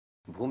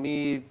ভূমি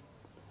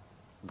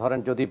ধরেন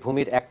যদি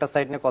ভূমির একটা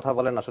সাইড নিয়ে কথা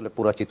বলেন আসলে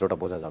পুরো চিত্রটা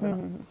বোঝা যাবে না।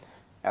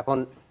 এখন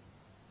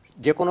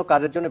যে কোনো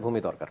কাজের জন্য ভূমি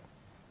দরকার,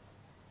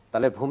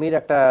 তাহলে ভূমির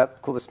একটা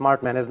খুব স্মার্ট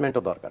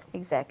ম্যানেজমেন্টও দরকার।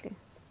 এক্স্যাক্টলি।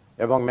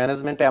 এবং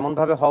ম্যানেজমেন্টটা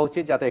এমনভাবে হওয়া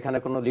উচিত যাতে এখানে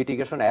কোনো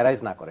লিটিগেশন অ্যারাইজ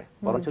না করে,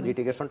 বরঞ্চ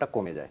লিটিগেশনটা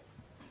কমে যায়।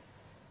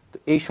 তো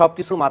এই সব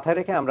কিছু মাথায়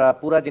রেখে আমরা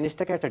পুরো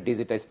জিনিসটাকে একটা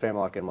ডিজিটাইজ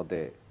ফ্রেমওয়ার্কের মধ্যে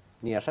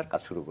নিয়ে আসার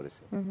কাজ শুরু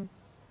করেছি।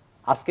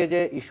 আজকে যে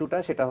ইস্যুটা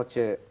সেটা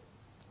হচ্ছে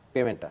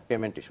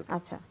পেমেন্ট ইস্যুটা।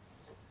 আচ্ছা।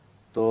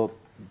 তো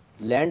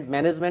ল্যান্ড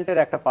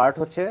ম্যানেজমেন্টের একটা পার্ট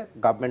হচ্ছে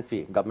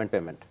গভর্নমেন্ট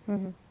পেমেন্ট।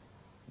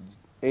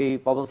 এই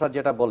পবন স্যার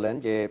যেটা বললেন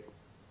যে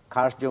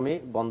খাস জমি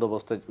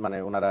বন্দোবস্ত মানে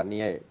ওনারা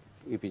নিয়ে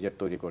ইপিজেড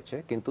তৈরি করছে,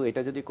 কিন্তু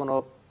এটা যদি কোনো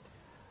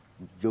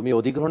জমি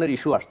অধিগ্রহণের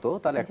ইস্যু আসতো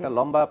তাহলে একটা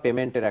লম্বা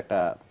পেমেন্টের একটা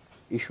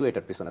ইস্যু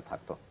এটার পিছনে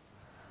থাকতো।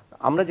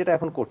 আমরা যেটা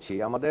এখন করছি,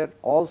 আমাদের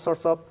all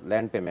source of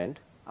land payment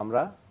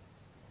আমরা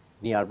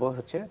নিয়ে আসবো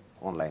হচ্ছে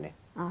অনলাইনে।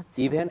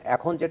 ইভেন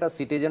এখন যেটা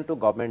সিটিজেন টু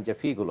গভর্নমেন্ট যে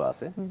ফি গুলো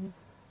আছে,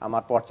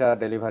 আমার পর্চা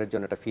ডেলিভারির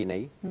জন্য একটা ফি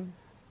নেই,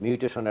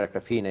 মিউটেশনের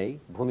একটা ফি নেই,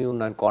 ভূমি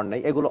উন্নয়ন কর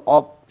নেই, এগুলো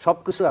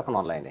সবকিছু এখন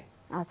অনলাইনে।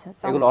 আচ্ছা,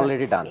 এগুলো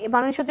অলরেডি ডান।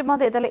 মাননীয় সচিব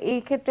মহোদয়, তাহলে এই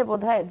ক্ষেত্রে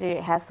বোধহয় যে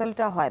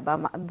হ্যাসেলটা হয় বা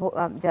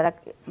যারা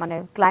মানে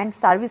ক্লায়েন্ট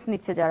সার্ভিস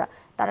নিচ্ছে যারা,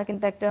 তারা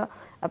কিন্তু একটা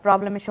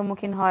প্রবলেমের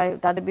সম্মুখীন হয়,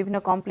 তাদের বিভিন্ন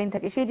কমপ্লেইন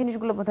থাকে, সেই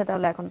জিনিসগুলো বোধহয়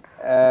তাহলে এখন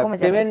কমে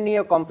যাবে। পেমেন্ট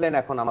নিয়ে কমপ্লেইন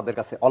এখন আমাদের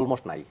কাছে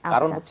অলমোস্ট নাই।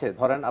 কারণ হচ্ছে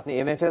ধরেন আপনি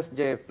এমএফএস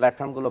যে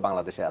প্ল্যাটফর্মগুলো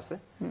বাংলাদেশে আছে,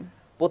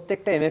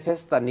 প্রত্যেকটা এমএফএস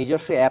তার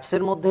নিজস্ব অ্যাপস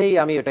এর মধ্যেই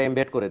আমি এটা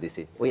এমবেড করে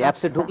দিছি। ওই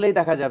অ্যাপসে ঢুকলেই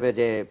দেখা যাবে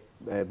যে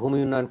ভূমি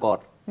উন্নয়ন কর,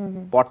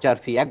 পর্চার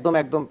ফি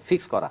একদম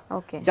ফিক্স করা।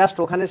 জাস্ট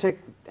ওখানে সে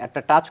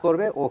একটা টাচ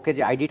করবে, ওকে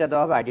যে আইডিটা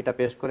দেওয়া হবে আইডিটা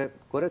পেস্ট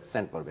করে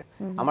সেন্ড করবে।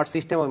 আমার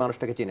সিস্টেম ওই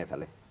মানুষটাকে চিনে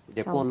ফেলে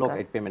যে কোন লোক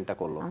এই পেমেন্টটা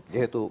করলো,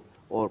 যেহেতু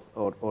ওর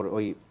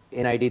ওই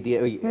এনআইডি দিয়ে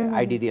ওই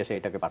আইডি দিয়ে সে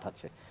এটাকে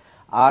পাঠাচ্ছে।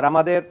 আর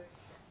আমাদের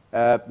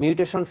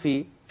মিউটেশন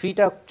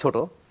ফিটা ছোট,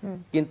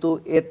 কিন্তু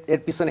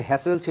এর পিছনে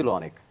হ্যাসেল ছিল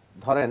অনেক।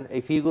 ধরেন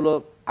এই ফি গুলো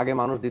আগে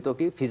মানুষ দিত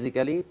কি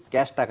ফিজিক্যালি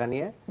ক্যাশ টাকা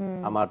নিয়ে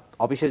আমার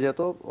অফিসে যেত,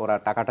 ওরা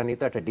টাকাটা নিত,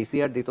 একটা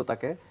ডিসিআর দিত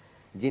তাকে,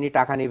 যিনি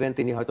টাকা নেবেন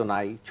তিনি হয়তো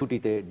নাই,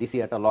 ছুটিতে,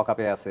 ডিসিআরটা লক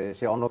আপে আছে,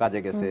 সে অন্য কাজে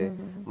গেছে,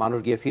 মানুষ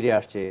গিয়ে ফিরে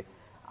আসছে।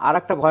 আর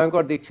একটা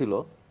ভয়ঙ্কর দিক ছিল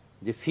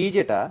যে ফি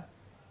যেটা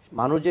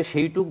মানুষ যে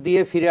সেইটুক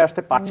দিয়ে ফিরে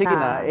আসতে পারছে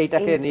কিনা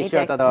এইটাকে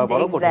নিশ্চয়তা দেওয়া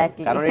বড়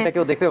কঠিন, কারণ এটা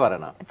কেউ দেখতে পারে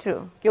না,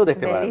 কেউ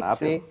দেখতে পারে না।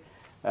 আপনি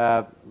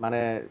মানে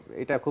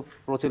এটা খুব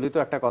প্রচলিত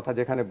একটা কথা,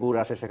 যেখানে গুড়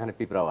আসে সেখানে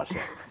পিঁপড়াও আসে।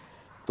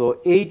 তো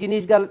এই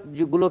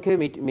জিনিসগুলোকে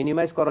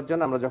মিনিমাইজ করার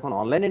জন্য আমরা যখন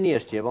অনলাইনে নিয়ে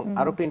এসেছি, এবং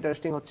আরো একটু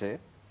ইন্টারেস্টিং হচ্ছে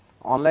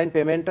অনলাইন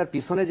পেমেন্টটার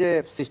পিছনে যে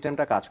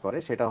সিস্টেমটা কাজ করে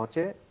সেটা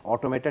হচ্ছে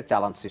অটোমেটেড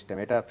চালান সিস্টেম।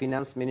 এটা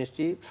ফিনান্স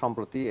মিনিস্ট্রি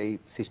সম্প্রতি এই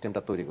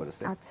সিস্টেমটা তৈরি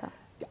করেছে।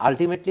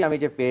 আলটিমেটলি আমি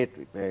যে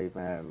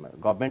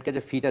গভর্নমেন্টকে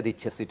যে ফিটা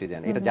দিচ্ছে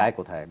সিটিজেন, এটা যায়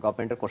কোথায়?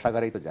 গভর্নমেন্টের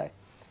কোষাগারেই তো যায়।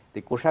 তো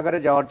কোষাগারে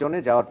যাওয়ার জন্য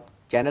যাওয়ার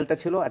চ্যানেলটা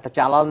ছিল একটা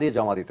চালান দিয়ে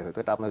জমা দিতে হতো,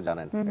 এটা আপনারা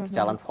জানেন।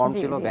 চালান ফর্ম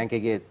ছিল, ব্যাংকে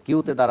গিয়ে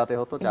কিউতে দাঁড়াতে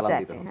হতো, চালান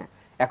দিতে হতো।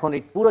 এখন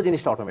এই পুরো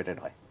জিনিসটা অটোমেটেড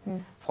হয়।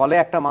 ফলে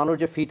একটা মানুষ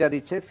যে ফিটা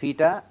দিচ্ছে,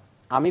 ফিটা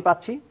আমি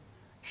পাচ্ছি,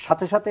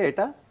 সাথে সাথে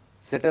এটা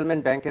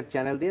সেটেলমেন্ট ব্যাংকের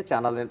চ্যানেল দিয়ে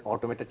চালানের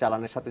অটোমেটেড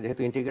চালানের সাথে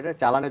যেহেতু ইন্টিগ্রেটেড,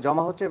 চালানে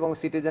জমা হচ্ছে এবং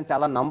সিটিজেন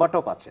চালান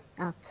নাম্বারটাও পাচ্ছে।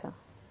 আচ্ছা,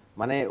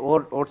 মানে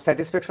ওর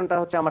স্যাটিসফ্যাকশনটা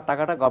হচ্ছে আমার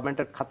টাকাটা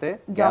গভর্নমেন্টের খাতে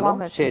গেল,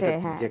 সে এটা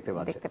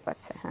দেখতে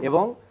পাচ্ছে।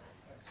 এবং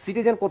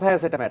সিটিজেন কোথায়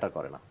আছে এটা ম্যাটার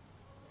করে না।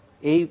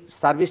 এই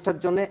সার্ভিসটার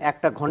জন্য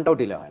একটা ঘন্টাও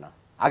ডিলে হয় না।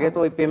 আগে তো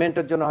ওই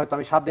পেমেন্টের জন্য হয়তো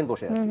আমি 7 দিন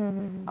বসে আছি,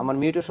 আমার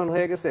মিউটেশন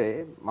হয়ে গেছে,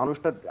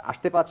 মানুষটা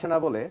আসতে পারছে না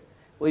বলে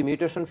ওই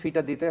মিউটেশন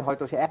ফিটা দিতে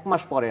হয়তো সে 1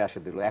 মাস পরে আসে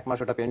দিল, 1 মাস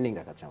ওটা পেন্ডিং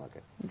দেখাচ্ছে আমাকে।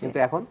 কিন্তু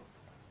এখন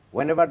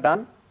whenever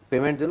done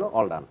পেমেন্ট দিল,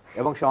 অল ডান,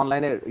 এবং সে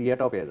অনলাইনে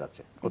ইয়েটাও পেয়ে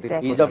যাচ্ছে।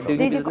 ইজ অফ ডুইং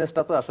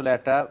বিজনেসটা তো আসলে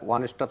একটা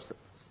ওয়ান স্টপ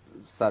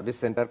সার্ভিস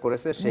সেন্টার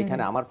করেছে।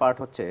 সেইখানে আমার পার্ট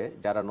হচ্ছে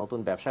যারা নতুন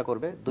ব্যবসা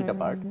করবে, দুইটা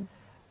পার্ট,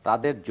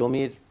 তাদের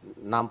জমির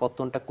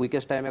নামপত্তনটা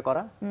কুইকেস্ট টাইমে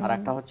করা, আর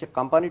একটা হচ্ছে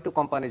কোম্পানি টু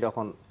কোম্পানি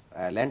যখন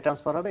ল্যান্ড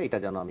ট্রান্সফার হবে এটা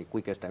যেন আমি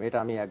কুইকেস্ট টাইম, এটা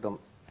আমি একদম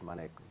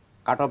মানে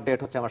কাট অফ ডেট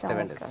হচ্ছে আমার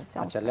 7 ডেজ।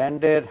 আচ্ছা,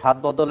 ল্যান্ডের হাত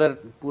বদলের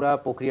পুরা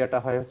প্রক্রিয়াটা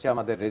হয় হচ্ছে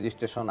আমাদের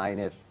রেজিস্ট্রেশন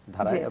আইনের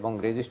ধারায়, এবং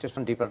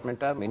রেজিস্ট্রেশন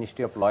ডিপার্টমেন্টটা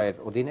মিনিস্ট্রি অফ ল এর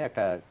অধীনে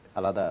একটা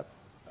আলাদা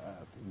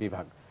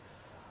বিভাগ।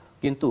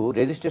 কিন্তু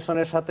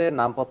রেজিস্ট্রেশনের সাথে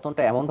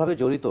নামপত্তনটা এমনভাবে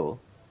জড়িত,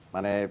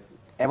 মানে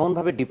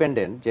এমনভাবে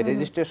ডিপেন্ডেন্ট যে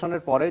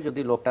রেজিস্ট্রেশনের পরে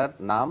যদি লোকটার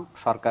নাম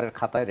সরকারের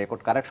খাতায়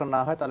রেকর্ড কারেকশন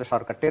না হয় তাহলে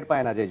সরকার টের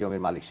পায় না যে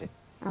জমির মালিক সে।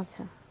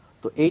 আচ্ছা,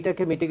 তো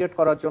এইটাকে মিটিগেট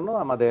করার জন্য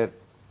আমাদের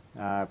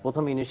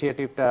প্রথম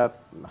ইনিশিয়েটিভটা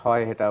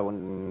হয় এটা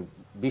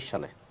 20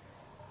 সালে।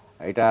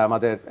 এটা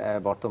আমাদের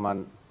বর্তমান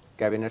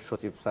ক্যাবিনেট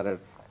সচিব স্যারের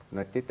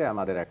নেতৃত্বে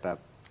আমাদের একটা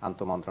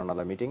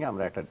আন্তঃমন্ত্রণালয় মিটিংয়ে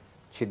আমরা একটা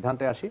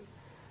সিদ্ধান্তে আসি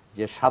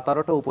যে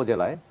 17টা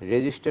উপজেলায়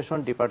রেজিস্ট্রেশন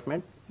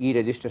ডিপার্টমেন্ট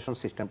রেজিস্ট্রেশন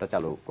সিস্টেমটা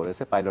চালু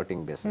করেছে পাইলটিং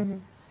বেসে।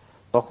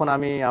 তখন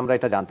আমরা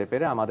এটা জানতে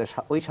পেরে আমাদের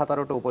ওই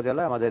 17টা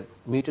উপজেলায় আমাদের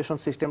মিউটেশন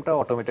সিস্টেমটা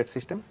অটোমেটেড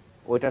সিস্টেম,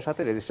 ওইটার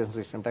সাথে রেজিস্ট্রেশন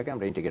সিস্টেমটাকে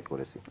আমরা ইন্টিগ্রেট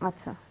করেছি।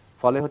 আচ্ছা,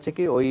 ফলে হচ্ছে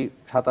কি ওই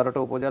 17টা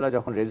উপজেলা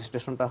যখন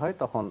রেজিস্ট্রেশনটা হয়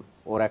তখন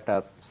ওর একটা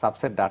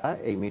সাবসেট ডাটা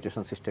এই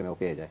মিউটেশন সিস্টেমেও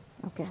পেয়ে যায়।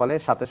 ফলে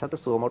সাথে সাথে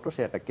সুমোটো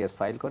সে একটা কেস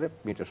ফাইল করে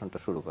মিউটেশনটা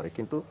শুরু করে।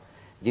 কিন্তু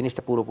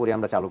জিনিসটা পুরোপুরি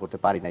আমরা চালু করতে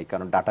পারি নাই,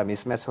 কারণ ডাটা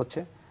মিসম্যাচ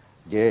হচ্ছে,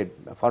 যে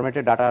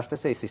ফরম্যাটের ডাটা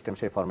আসতেছে এই সিস্টেম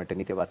সেই ফরম্যাটে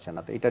নিতে পারছে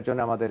না। তো এটার জন্য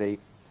আমাদের এই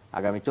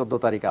আগামী 14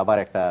 তারিখ আবার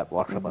একটা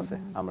ওয়ার্কশপ আছে,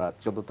 আমরা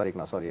 14 তারিখ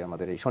না সরি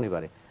আমাদের এই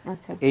শনিবারে।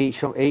 আচ্ছা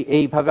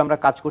এইভাবে আমরা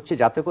কাজ করছি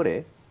যাতে করে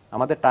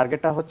আমাদের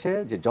টার্গেটটা হচ্ছে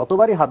যে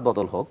যতবারই হাত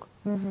বদল হোক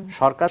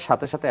সরকার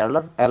সাথে সাথে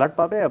অ্যালার্ট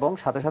পাবে এবং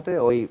সাথে সাথে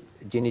ওই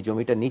যিনি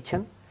জমিটা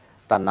নিচ্ছেন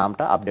তার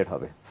নামটা আপডেট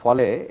হবে,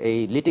 ফলে এই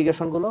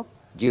লিটিগেশন গুলো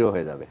জিরো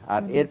হয়ে যাবে।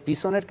 আর এর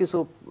পিছনের কিছু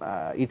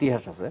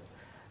ইতিহাস আছে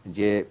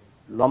যে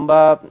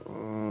লম্বা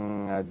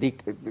দিক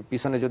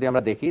পিছনে যদি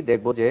আমরা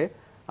দেখব যে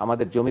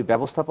আমাদের জমি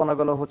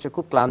ব্যবস্থাপনাগুলো হচ্ছে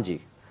খুব ক্লামজি,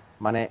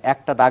 মানে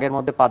একটা দাগের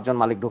মধ্যে 5 জন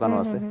মালিক ঢুকানো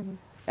আছে,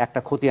 একটা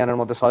খতিয়ানের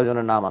মধ্যে 6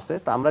 জনের নাম আছে।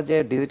 তো আমরা যে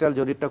ডিজিটাল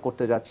জরিপটা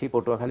করতে যাচ্ছি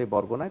পটুয়াখালী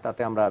বরগুনায়,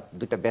 তাতে আমরা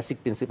দুইটা বেসিক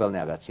প্রিন্সিপাল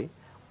নিয়ে আগাচ্ছি।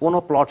 কোনো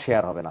প্লট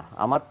শেয়ার হবে না,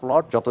 আমার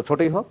প্লট যত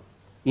ছোটই হোক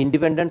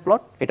ইন্ডিপেন্ডেন্ট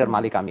প্লট, এটার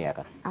মালিক আমি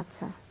একা।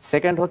 আচ্ছা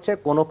সেকেন্ড হচ্ছে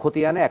কোনো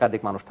খতিয়ানে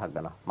একাধিক মানুষ থাকবে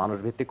না, মানুষ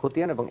ভিত্তিক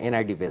খতিয়ান এবং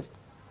এনআইডি বেসড।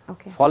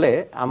 ওকে ফলে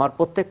আমার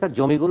প্রত্যেকটা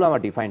জমিগুলো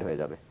আমার ডিফাইন্ড হয়ে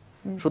যাবে।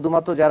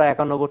 শুধুমাত্র যারা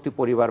একান্নবর্তী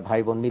পরিবার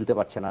ভাই বোন মিলতে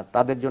পারছে না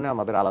তাদের জন্য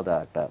আমাদের আলাদা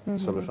একটা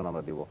সলিউশন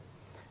আমরা দিব।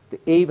 তো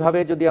এইভাবে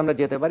যদি আমরা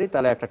যেতে পারি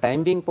তাহলে একটা টাইম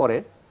বিং পরে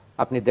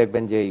আপনি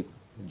দেখবেন যে এই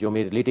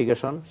জমির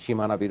লিটিগেশন,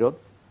 সীমানা বিরোধ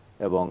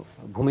এবং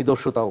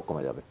ভূমিদস্যুতাও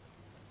কমে যাবে।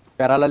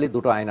 প্যারালালি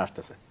দুটো আইন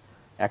আসতেছে,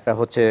 একটা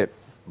হচ্ছে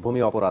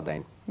ভূমি অপরাধ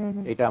আইন,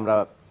 এটা আমরা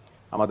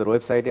আমাদের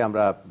ওয়েবসাইটে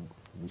আমরা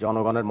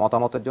জনগণের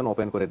মতামতের জন্য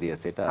ওপেন করে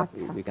দিয়েছি, এটা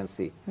উই ক্যান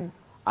সি।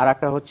 আর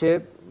একটা হচ্ছে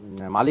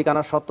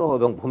মালিকানা সত্ত্ব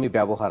এবং ভূমি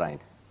ব্যবহার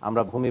আইন।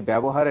 আমরা ভূমি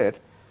ব্যবহারের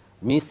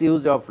মিস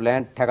ইউজ অফ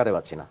ল্যান্ড ঠেকাতে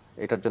পারছি না,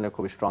 এটার জন্য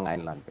খুবই স্ট্রং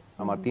আইন লাগবে।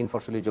 আমার 3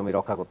 ফসলি জমি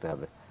রক্ষা করতে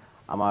হবে,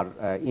 আমার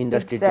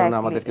ইন্ডাস্ট্রির জন্য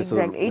আমাদের কিছু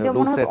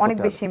রুল সেট অনেক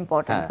বেশি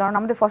ইম্পর্টেন্ট, কারণ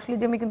আমাদের ফসলি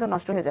জমি কিন্তু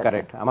নষ্ট হয়ে যাচ্ছে।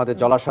 কারেক্ট, আমাদের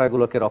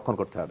জলাশয়গুলোকে রক্ষণ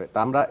করতে হবে। তো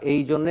আমরা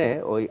এই জন্য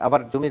ওই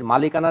আবার জমির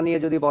মালিকানা নিয়ে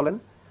যদি বলেন,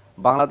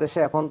 বাংলাদেশে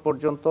এখন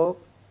পর্যন্ত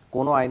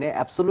কোনো আইনে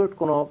অ্যাবসলিউট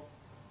কোনো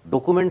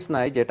ডকুমেন্টস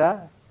নাই যেটা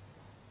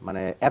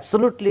মানে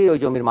অ্যাবসলিউটলি ওই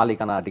জমির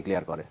মালিকানা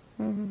ডিক্লেয়ার করে।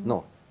 নো,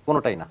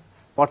 কোনোটাই না,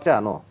 পর্চা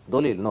নো,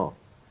 দলিল নো।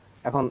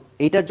 এখন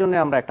এইটার জন্য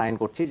আমরা একটা আইন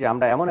করছি যে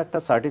আমরা এমন একটা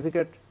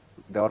সার্টিফিকেট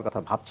দেওয়ার কথা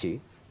ভাবছি,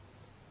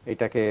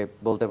 এটাকে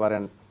বলতে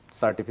পারেন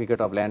সার্টিফিকেট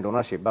অফ ল্যান্ড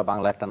ওনারশিপ, বা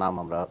বাংলা একটা নাম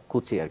আমরা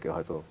খুঁজছি আর কি,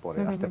 হয়তো পরে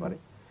আসতে পারে।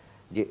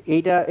 যে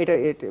এইটা এটা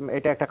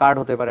এটা একটা কার্ড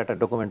হতে পারে, একটা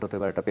ডকুমেন্ট হতে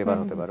পারে, একটা পেপার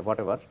হতে পারে,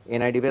 হোয়াটএভার,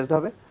 এনআইডি বেসড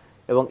হবে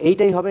এবং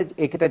এইটাই হবে,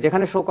 এটা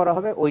যেখানে শো করা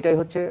হবে ওইটাই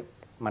হচ্ছে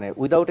মানে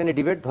উইদাউট এনি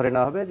ডিবেট ধরে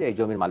নেওয়া হবে যে এই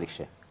জমির মালিক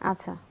সে।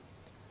 আচ্ছা,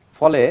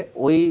 ফলে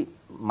ওই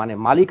মানে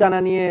মালিকানা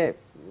নিয়ে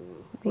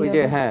ওই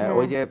যে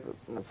ওই যে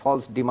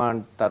ফলস ডিমান্ড,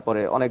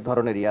 তারপরে অনেক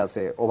ধরনের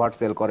আছে, ওভার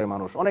সেল করে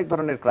মানুষ, অনেক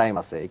ধরনের ক্রাইম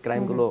আছে, এই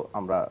ক্রাইমগুলো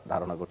আমরা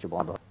ধারণা করছি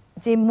বন্ধ।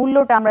 যে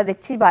মূল্যটা আমরা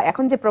দেখছি বা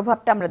এখন যে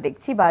প্রভাবটা আমরা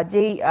দেখছি বা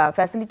যেই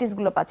ফ্যাসিলিটিস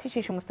গুলো পাচ্ছি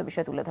সেই সমস্ত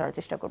বিষয় তুলে ধরার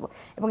চেষ্টা করব।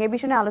 এবং এই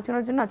বিষয়ে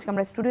আলোচনার জন্য আজকে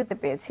আমরা স্টুডিওতে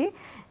পেয়েছি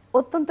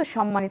অত্যন্ত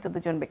সম্মানিত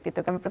দুজন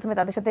ব্যক্তিত্বকে। আমি প্রথমে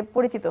তাদের সাথে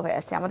পরিচিত হয়ে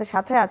আসছি। আমাদের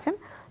সাথে আছেন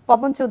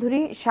পবন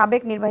চৌধুরী,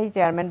 সাবেক নির্বাহী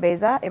চেয়ারম্যান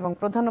বেজা এবং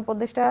প্রধান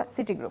উপদেষ্টা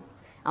সিটি গ্রুপ।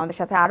 আমাদের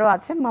সাথে আরো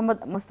আছেন মোহাম্মদ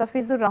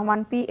মুস্তাফিজুর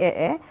রহমান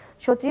পিএএ,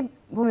 সচিব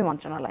ভূমি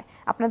মন্ত্রণালয়।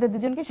 আপনাদের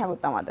দুজনকে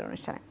স্বাগত আমাদের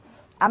অনুষ্ঠানে।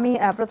 আমি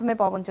প্রথমে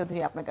পবন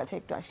চৌধুরী আপনার কাছে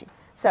একটু আসি।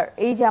 স্যার,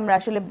 এই যে আমরা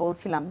আসলে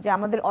বলছিলাম যে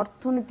আমাদের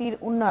অর্থনীতির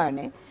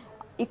উন্নয়নে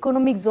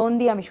ইকোনমিক জোন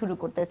দিয়ে আমি শুরু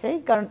করতে চাই,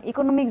 কারণ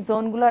ইকোনমিক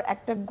জোনগুলোর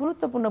একটা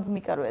গুরুত্বপূর্ণ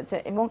ভূমিকা রয়েছে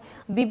এবং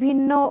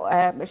বিভিন্ন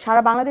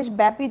সারা বাংলাদেশ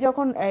ব্যাপী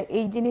যখন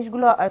এই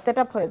জিনিসগুলো সেট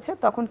আপ হয়েছে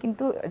তখন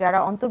কিন্তু যারা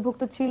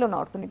অন্তর্ভুক্ত ছিল না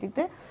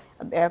অর্থনীতিতে,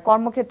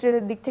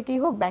 কর্মক্ষেত্রের দিক থেকেই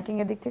হোক, ব্যাংকিং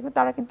এর দিক থেকে,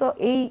 তারা কিন্তু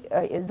এই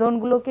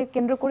জোনগুলোকে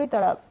কেন্দ্র করেই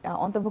তারা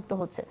অন্তর্ভুক্ত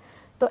হচ্ছে।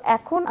 তো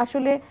এখন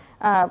আসলে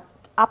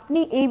আপনি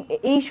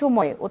এই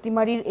সময়ে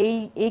অতিমারির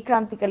এই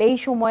ক্রান্তিকালে এই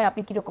সময়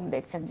আপনি কিরকম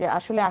দেখছেন যে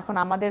আসলে এখন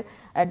আমাদের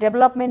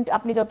ডেভেলপমেন্ট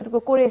আপনি যতটুকু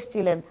করে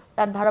এসেছিলেন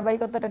তার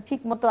ধারাবাহিকতাটা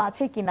ঠিক মতো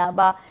আছে কিনা,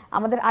 বা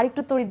আমাদের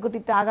আরেকটু তড়িৎ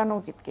গতিতে আগানো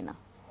উচিত কিনা?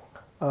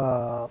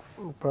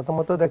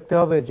 প্রথমত দেখতে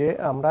হবে যে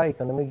আমরা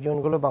ইকোনমিক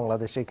জোনগুলো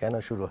বাংলাদেশে কেন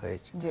শুরু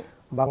হয়েছে।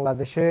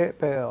 বাংলাদেশে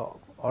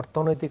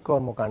অর্থনৈতিক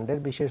কর্মকাণ্ডের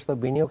বিশেষত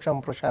বিনিয়োগ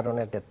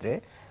সম্প্রসারণের ক্ষেত্রে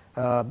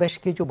বেশ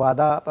কিছু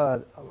বাধা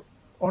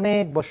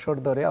অনেক বছর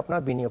ধরে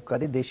আপনার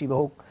বিনিয়োগকারী দেশি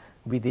হোক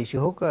বিদেশি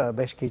হোক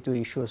বেশ কিছু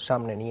ইস্যু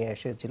সামনে নিয়ে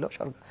এসেছিল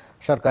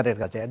সরকারের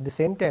কাছে। অ্যাট দি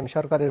সেম টাইম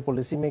সরকারের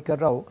পলিসি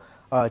মেকাররাও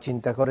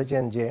চিন্তা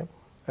করেছেন যে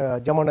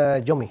যেমন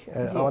জমি,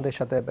 আমাদের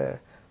সাথে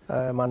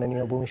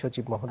মাননীয় ভূমি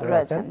সচিব মহোদয়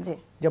আছেন,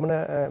 যেমন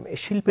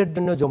শিল্পের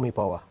জন্য জমি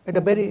পাওয়া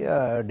এটা ভেরি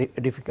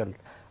ডিফিকাল্ট,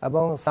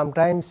 এবং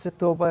সামটাইমস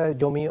তো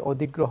জমি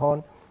অধিগ্রহণ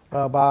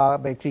বা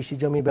কৃষি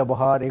জমি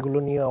ব্যবহার এগুলো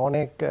নিয়ে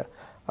অনেক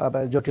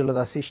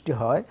জটিলতা সৃষ্টি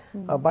হয়।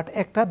 বাট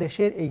একটা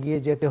দেশের এগিয়ে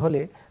যেতে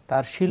হলে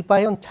তার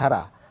শিল্পায়ন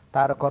ছাড়া,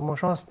 তার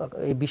কর্মসংস্থান,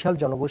 এই বিশাল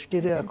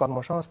জনগোষ্ঠীর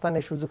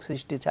কর্মসংস্থানের সুযোগ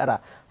সৃষ্টি ছাড়া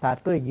তার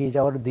তো এগিয়ে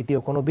যাওয়ার দ্বিতীয়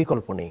কোনো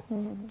বিকল্প নেই।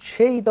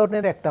 সেই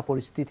ধরনের একটা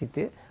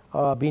পরিস্থিতিতে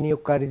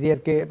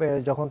বিনিয়োগকারীদেরকে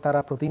যখন তারা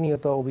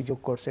প্রতিনিয়ত অভিযোগ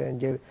করছেন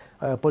যে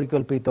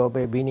পরিকল্পিত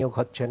বিনিয়োগ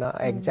হচ্ছে না,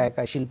 এক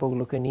জায়গায়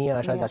শিল্পগুলোকে নিয়ে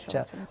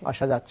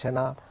আসা যাচ্ছে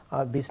না,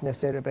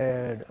 বিজনেসের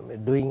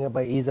ডুইং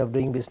বা ইজ অফ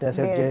ডুইং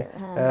বিজনেসের যে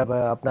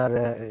আপনার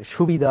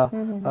সুবিধা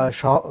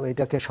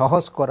এটাকে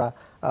সহজ করা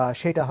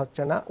সেটা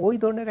হচ্ছে না, ওই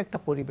ধরনের একটা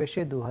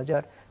পরিবেশে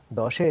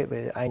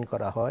 2010-এ আইন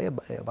করা হয়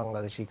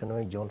বাংলাদেশ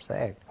ইকোনমিক জোনস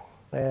অ্যাক্ট।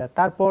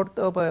 তারপর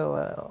তো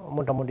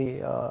মোটামুটি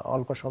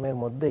অল্প সময়ের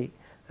মধ্যেই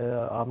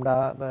আমরা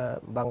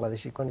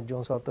বাংলাদেশ ইকোনমিক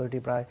জোনস অথরিটি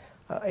প্রায়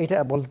এটা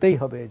বলতেই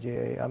হবে যে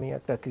আমি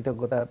একটা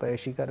কৃতজ্ঞতা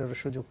স্বীকারের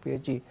সুযোগ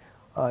পেয়েছি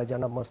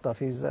জনাব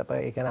মোস্তাফিজ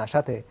এখানে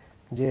আসাতে,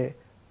 যে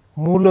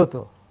মূলত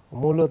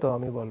মূলত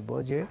আমি বলবো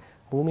যে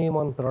ভূমি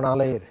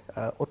মন্ত্রণালয়ের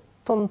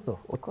অত্যন্ত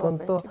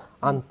অত্যন্ত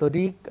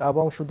আন্তরিক,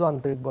 এবং শুধু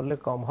আন্তরিক বললে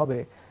কম হবে,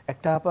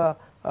 একটা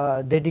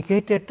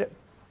ডেডিকেটেড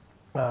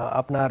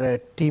আপনার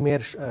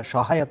টিমের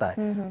সহায়তায়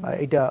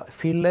এটা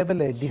ফিল্ড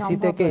লেভেলে ডিসি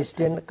থেকে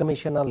স্টেট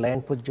কমিশনার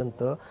ল্যান্ড পর্যন্ত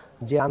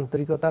যে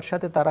আন্তরিকতার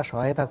সাথে তারা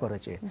সহায়তা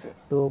করেছে।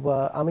 তো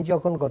আমি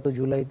যখন গত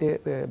জুলাইতে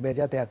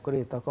বেজা ত্যাগ করি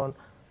তখন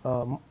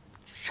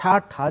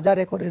 60,000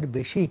 একরের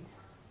বেশি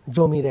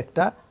জমির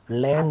একটা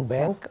ল্যান্ড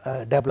ব্যাংক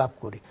ডেভেলপ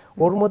করি।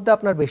 ওর মধ্যে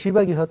আপনার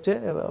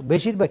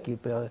বেশিরভাগই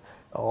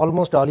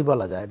অলমোস্ট অলি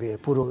বলা যায়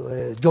পুরো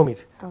জমির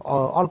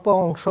অল্প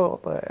অংশ,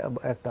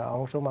 একটা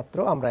অংশ মাত্র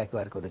আমরা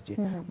অ্যাকোয়ার করেছি,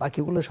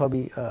 বাকিগুলো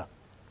সবই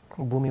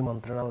ভূমি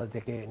মন্ত্রণালয়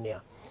থেকে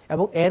নেওয়া।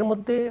 এবং এর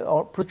মধ্যে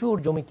প্রচুর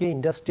জমিকে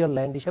ইন্ডাস্ট্রিয়াল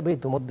ল্যান্ড হিসেবে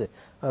ইতিমধ্যে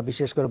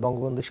বিশেষ করে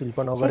বঙ্গবন্ধু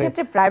শিল্পনগরে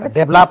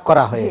ডেভেলপ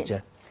করা হয়েছে,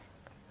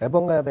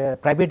 এবং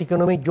প্রাইভেট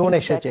ইকোনমিক জোন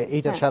এসেছে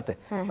এইটার সাথে।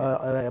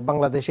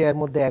 বাংলাদেশে এর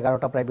মধ্যে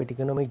 11টা প্রাইভেট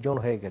ইকোনমিক জোন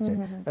হয়ে গেছে।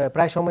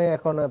 প্রায় সময়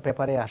এখন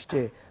পেপারে আসছে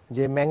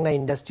যে ম্যাগনা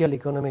ইন্ডাস্ট্রিয়াল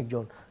ইকোনমিক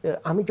জোন।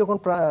 আমি যখন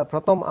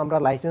প্রথম আমরা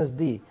লাইসেন্স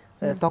দিই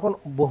তখন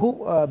বহু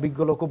বিজ্ঞ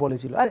লোকও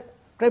বলেছিল আরে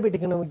প্রাইভেট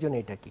ইকোনমিক জোন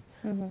এটা কি।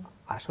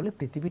 আসলে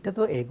পৃথিবীটা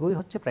তো এগোই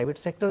হচ্ছে প্রাইভেট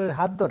সেক্টরের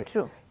হাত ধরে।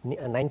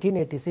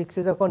 1986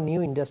 যখন নিউ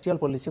ইন্ডাস্ট্রিয়াল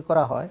পলিসি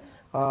করা হয়,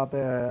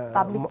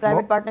 পাবলিক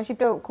প্রাইভেট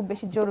পার্টনারশিপটা খুব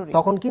বেশি জরুরি।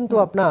 তখন কিন্তু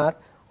আপনার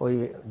ওই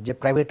যে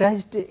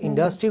প্রাইভেটাইজড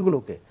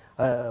ইন্ডাস্ট্রিগুলোকে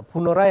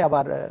পুনরায়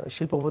আবার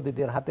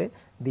শিল্পপতিদের হাতে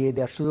দিয়ে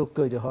দেওয়ার সুযোগ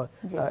তৈরি হয়।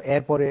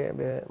 এরপরে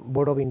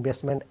বোর্ড অফ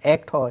ইনভেস্টমেন্ট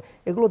অ্যাক্ট হয়।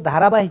 এগুলো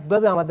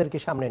ধারাবাহিকভাবে আমাদেরকে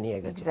সামনে নিয়ে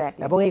গেছে,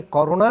 এবং এই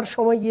করোনার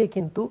সময় গিয়ে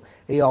কিন্তু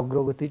এই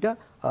অগ্রগতিটা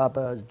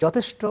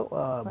যথেষ্ট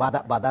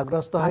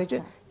বাধাগ্রস্ত হয়েছে।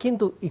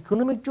 কিন্তু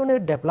ইকোনমিক জোনের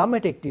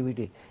ডেভেলপমেন্ট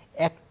অ্যাক্টিভিটি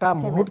একটা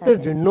মুহূর্তের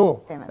জন্য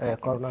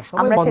করোনার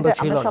সময় বন্ধ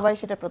ছিল না।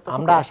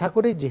 আমরা আশা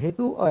করি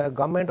যেহেতু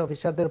গভর্নমেন্ট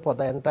অফিসারদের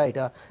পদায়নটা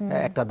এটা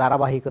একটা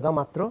ধারাবাহিকতা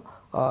মাত্র,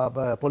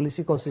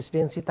 পলিসি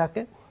কনসিস্টেন্সি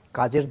থাকে,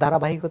 কাজের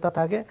ধারাবাহিকতা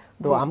থাকে,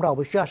 তো আমরা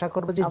অবশ্যই আশা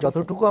করব যে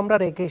যতটুকু আমরা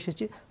রেখে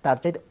এসেছি তার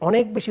চাইতে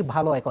অনেক বেশি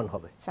ভালো এখন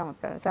হবে।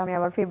 চমৎকার। আমি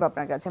আবার ফিরবো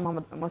আপনার কাছে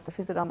মোহাম্মদ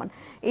মোস্তাফিজুর রহমান।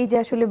 এই যে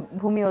আসলে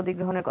ভূমি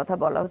অধিগ্রহণের কথা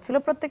বলা হচ্ছিল,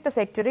 প্রত্যেকটা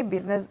সেক্টরে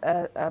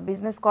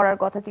বিজনেস করার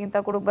কথা চিন্তা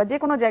করুক বা যে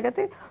কোনো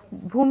জায়গাতে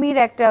ভূমির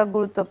একটা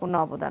গুরুত্বপূর্ণ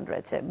অবদান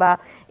রয়েছে, বা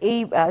এই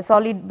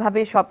সলিড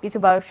ভাবে সবকিছু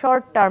বা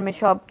শর্ট টার্মে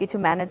সবকিছু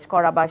ম্যানেজ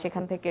করা বা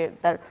সেখান থেকে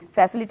তার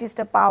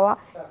ফ্যাসিলিটিসটা পাওয়া,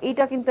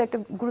 এইটা কিন্তু একটা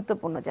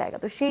গুরুত্বপূর্ণ জায়গা।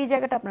 তো সেই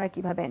জায়গাটা আপনারা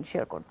কিভাবে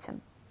এনশিওর করছেন?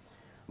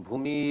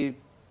 ভূমি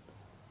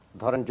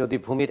ধরেন যদি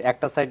ভূমির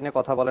একটা সাইড নিয়ে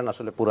কথা বলেন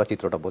আসলে পুরো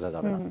চিত্রটা বোঝা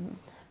যাবে না।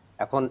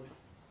 এখন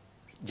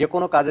যে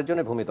কোনো কাজের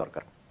জন্য ভূমি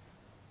দরকার,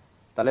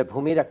 তাহলে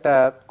ভূমির একটা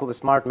খুব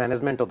স্মার্ট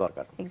ম্যানেজমেন্টও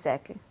দরকার।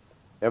 এক্স্যাক্টলি।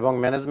 এবং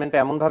ম্যানেজমেন্ট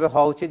এমন ভাবে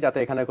হওয়া উচিত যাতে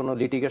এখানে কোনো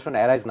লিটিগেশন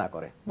অ্যারাইজ না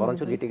করে,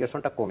 বরঞ্চ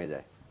লিটিগেশনটা কমে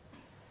যায়।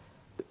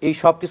 তো এই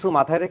সব কিছু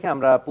মাথায় রেখে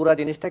আমরা পুরো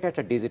জিনিসটাকে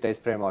একটা ডিজিটাইজ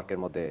ফ্রেমওয়ার্কের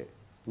মধ্যে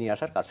নিয়ে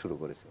আসার কাজ শুরু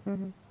করেছি।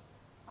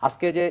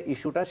 আজকে যে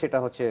ইস্যুটা সেটা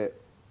হচ্ছে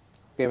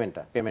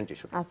পেমেন্ট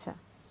ইস্যু। আচ্ছা।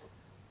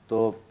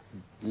 তো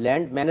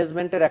ল্যান্ড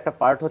ম্যানেজমেন্টের একটা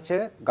পার্ট হচ্ছে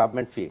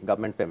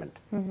গভর্নমেন্ট পেমেন্ট।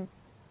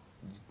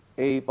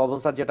 এই পবন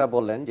স্যার যেটা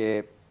বললেন যে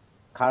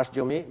খাস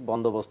জমি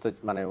বন্দোবস্ত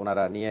মানে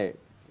ওনারা নিয়ে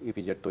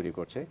ইপিজেড তৈরি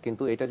করছে,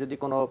 কিন্তু এটা যদি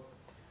কোনো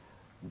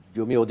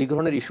জমি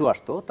অধিগ্রহণের ইস্যু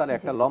আসতো তাহলে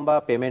একটা লম্বা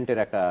পেমেন্টের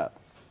একটা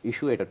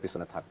ইস্যু এটার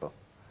পিছনে থাকতো।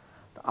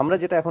 আমরা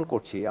যেটা এখন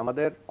করছি,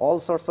 আমাদের all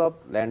source of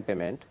land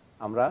payment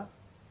আমরা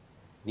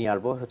নিয়ে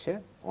আসবো হচ্ছে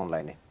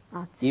অনলাইনে।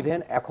 ইভেন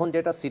এখন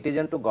যেটা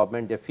সিটিজেন টু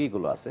গভর্নমেন্ট যে ফি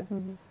গুলো আছে,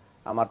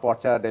 আমার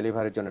পর্চা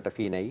ডেলিভারির জন্য একটা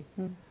ফি নেই,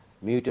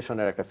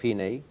 মিউটেশনের একটা ফি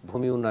নেই,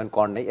 ভূমি উন্নয়ন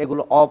কর নেই,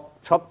 এগুলো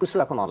সবকিছু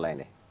এখন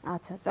অনলাইনে।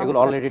 আচ্ছা, এগুলো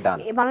অলরেডি ডান।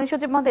 মানুষ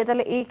হচ্ছে মধ্যে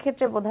তাহলে এই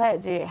ক্ষেত্রে বোধহয়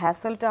যে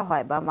হ্যাসেলটা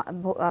হয় বা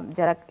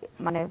যারা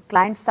মানে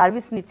ক্লায়েন্ট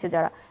সার্ভিস নিচ্ছে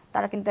যারা,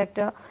 তারা কিন্তু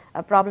একটা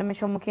প্রবলেমের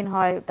সম্মুখীন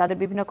হয়, তাদের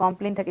বিভিন্ন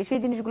কমপ্লেইন থাকে, সেই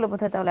জিনিসগুলো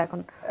বোধহয় তাহলে এখন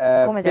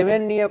কমে যাবে।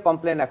 পেমেন্ট নিয়ে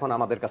কমপ্লেইন এখন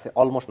আমাদের কাছে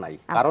অলমোস্ট নাই।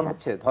 কারণ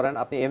হচ্ছে ধরেন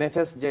আপনি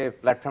এমএফএস যে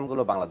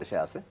প্ল্যাটফর্মগুলো বাংলাদেশে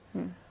আছে,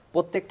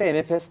 প্রত্যেকটা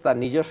এমএফএস তার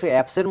নিজস্ব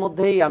অ্যাপসের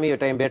মধ্যেই আমি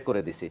এটা এমবেড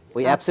করে দিছি।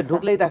 ওই অ্যাপসে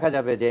ঢুকলেই দেখা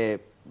যাবে যে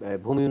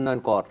ভূমি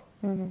উন্নয়ন কর,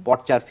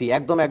 পর্চার ফি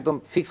একদম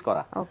ফিক্স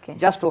করা।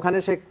 জাস্ট ওখানে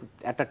সে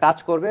একটা টাচ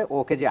করবে,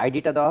 ওকে যে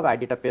আইডিটা দেওয়া হবে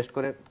আইডিটা পেস্ট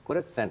করে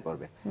সেন্ড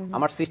করবে।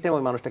 আমার সিস্টেম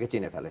ওই মানুষটাকে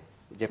চিনে ফেলে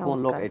যে কোন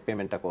লোক এই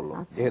পেমেন্টটা করলো,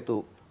 যেহেতু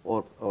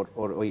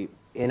ওর ওই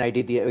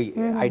এনআইডি দিয়ে ওই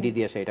আইডি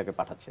দিয়ে সে এটাকে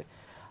পাঠাচ্ছে।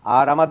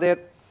 আর আমাদের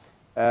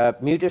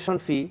মিউটেশন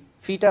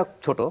ফিটা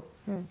ছোট,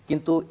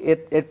 কিন্তু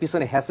এর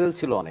পিছনে হ্যাসেল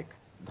ছিল অনেক।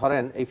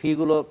 ধরেন এই ফি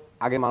গুলো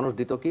আগে মানুষ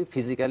দিত কি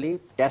ফিজিক্যালি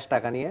ক্যাশ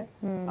টাকা নিয়ে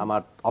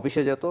আমার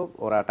অফিসে যেত,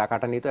 ওরা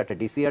টাকাটা নিত, একটা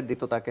ডিসিআর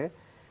দিত তাকে,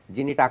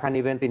 যিনি টাকা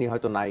নেবেন তিনি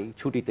হয়তো নাই,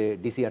 ছুটিতে,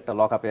 ডিসিআরটা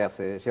লক আপে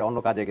আছে, সে অন্য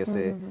কাজে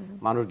গেছে,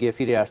 মানুষ গিয়ে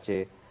ফিরে আসছে।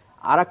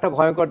 আর একটা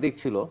ভয়ঙ্কর দিক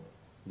ছিল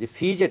যে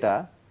ফি যেটা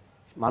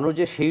মানুষ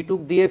যে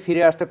সেইটুক দিয়ে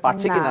ফিরে আসতে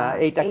পারছে কিনা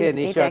এইটাকে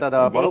নিশ্চয়তা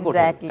দেওয়া বড়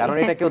কঠিন, কারণ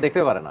এটা কেউ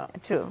দেখতে পারে না,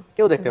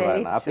 কেউ দেখতে পারে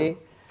না। আপনি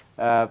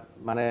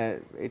মানে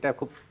এটা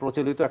খুব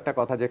প্রচলিত একটা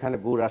কথা, যেখানে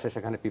গুড় আসে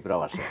সেখানে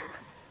পিঁপড়াও আসে।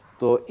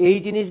 তো এই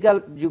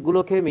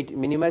জিনিসগুলোকে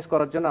মিনিমাইজ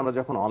করার জন্য আমরা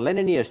যখন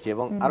অনলাইনে নিয়ে এসেছি,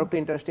 এবং আরো একটা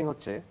ইন্টারেস্টিং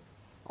হচ্ছে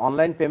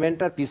অনলাইন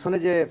পেমেন্টটার পিছনে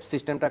যে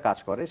সিস্টেমটা কাজ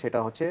করে সেটা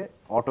হচ্ছে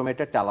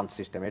অটোমেটেড চালান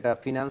সিস্টেম। এটা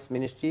ফিনান্স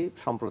মিনিস্ট্রি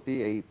সম্প্রতি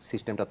এই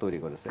সিস্টেমটা তৈরি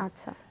করেছে।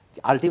 আচ্ছা,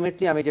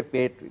 আলটিমেটলি আমি যে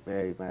পেড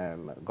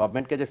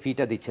গভর্নমেন্টকে যে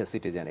ফিটা দিচ্ছে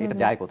সিটিজেন, এটা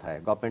যায় কোথায়?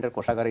 গভর্নমেন্টের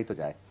কোষাগারেই তো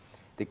যায়।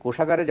 তো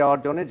কোষাগারে যাওয়ার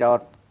জন্য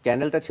যাওয়ার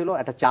চ্যানেলটা ছিল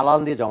একটা চালান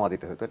দিয়ে জমা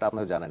দিতে হতো, এটা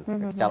আপনারা জানেন।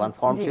 চালান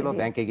ফর্ম ছিল,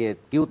 ব্যাংকে গিয়ে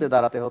কিউতে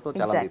দাঁড়াতে হতো,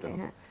 চালান দিতে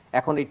হতো।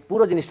 এখন এই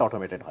পুরো জিনিসটা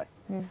অটোমেটেড হয়।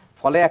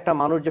 ফলে একটা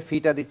মানুষ যে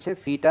ফিটা দিচ্ছে,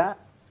 ফিটা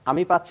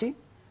আমি পাচ্ছি,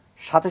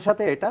 সাথে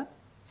সাথে এটা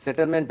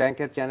সেটেলমেন্ট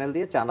ব্যাংকের চ্যানেল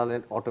দিয়ে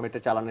চালানের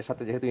অটোমেটেড চালানের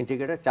সাথে যেহেতু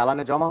ইন্টিগ্রেটেড,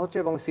 চালানে জমা হচ্ছে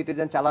এবং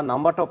সিটিজেন চালান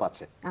নাম্বারটাও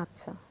পাচ্ছে।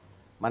 আচ্ছা,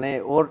 মানে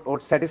ওর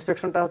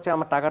স্যাটিসফ্যাকশনটা হচ্ছে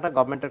আমার টাকাটা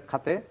গভর্নমেন্টের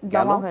খাতে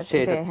গেল, সে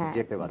এটা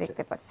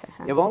দেখতে পাচ্ছে।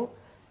 এবং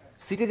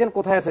সিটিজেন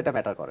কোথায় আছে এটা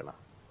ম্যাটার করে না।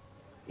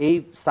 এই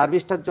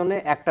সার্ভিসটার জন্য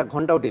একটা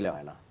ঘন্টাও ডিলে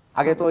হয় না।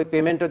 আগে তো ওই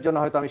পেমেন্টের জন্য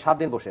হয়তো আমি 7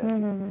 দিন বসে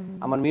আছি,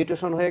 আমার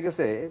মিউটেশন হয়ে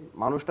গেছে,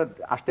 মানুষটা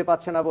আসতে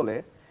পারছে না বলে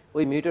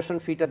ওই মিউটেশন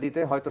ফিটা দিতে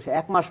হয়তো সে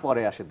 1 মাস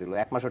পরে আসে দিল,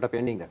 1 মাস ওটা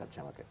পেন্ডিং দেখাচ্ছে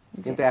আমাকে।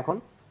 কিন্তু এখন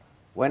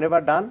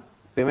whenever done,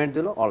 পেমেন্ট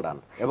দিল, অল ডান,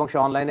 এবং সে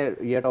অনলাইনে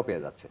ইয়েটাও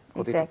পেয়ে যাচ্ছে,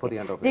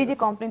 প্রতিষ্ঠানটাও পেয়ে যে যাচ্ছে।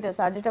 কমপ্লেইনটা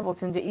স্যার যেটা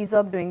বলছেন যে ইজ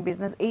অফ ডুইং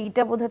বিজনেস,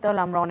 এইটা বোধহয়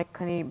তাহলে আমরা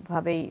অনেকখানি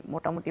ভাবেই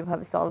মোটামুটি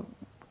ভাবে সলভ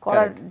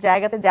করার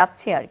জায়গাতে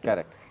যাচ্ছি আর কি।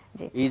 কারেক্ট।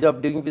 ইজ অফ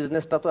ডুইং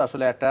বিজনেসটা তো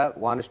আসলে একটা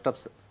ওয়ান স্টপ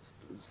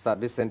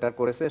সার্ভিস সেন্টার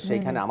করেছে।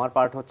 সেইখানে আমার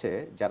পার্ট হচ্ছে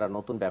যারা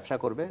নতুন ব্যবসা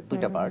করবে,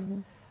 দুইটা পার্ট,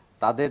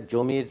 তাদের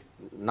জমির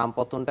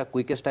নামপত্রটা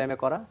কুইকেস্ট টাইমে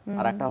করা,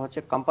 আর একটা হচ্ছে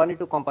কোম্পানি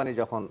টু কোম্পানি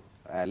যখন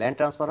ল্যান্ড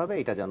ট্রান্সফার হবে,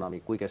 এটা যেন আমি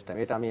কুইকেস্ট টাইম,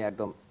 এটা আমি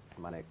একদম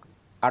মানে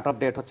কাট অফ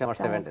ডেট হচ্ছে আমার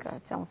 7 ডেজ।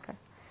 চমৎকার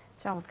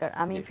চমৎকার।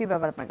 আমি ফি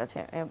ব্যাপার আপনার কাছে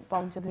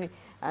পবন চৌধুরী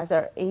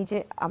স্যার, এই যে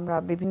আমরা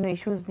বিভিন্ন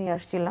ইস্যুস নিয়ে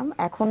আসছিলাম,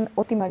 এখন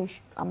অতিমারি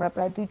আমরা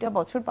প্রায় 2টা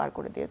বছর পার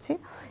করে দিয়েছি,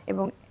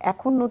 এবং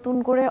এখন নতুন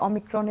করে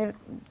অমিক্রনের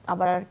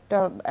আবার একটা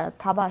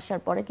থাবা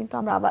আসার পরে কিন্তু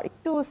আমরা আবার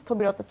একটু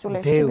স্থবিরতা চলে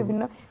এসেছে,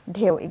 বিভিন্ন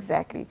ঢেউ,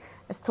 এক্স্যাক্টলি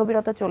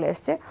স্থবিরতা চলে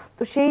এসছে।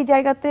 তো সেই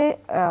জায়গাতে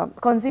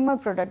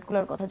কনজিউমার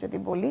প্রোডাক্টগুলোর কথা যদি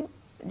বলি,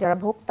 যারা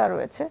ভোক্তা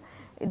রয়েছে,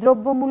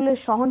 দ্রব্যমূল্যের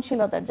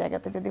সহনশীলতার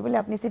জায়গাতে যদি বলি,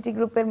 আপনি সিটি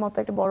গ্রুপের মতো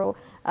একটা বড়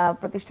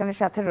প্রতিষ্ঠানের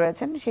সাথে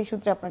রয়েছেন, সেই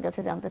সূত্রে আপনার কাছে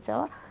জানতে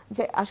চাওয়া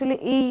যে আসলে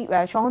এই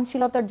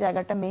সহনশীলতার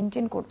জায়গাটা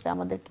মেনটেন করতে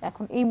আমাদের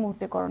এখন এই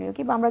মুহূর্তে করণীয়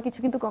কি? বা আমরা কিছু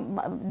কিন্তু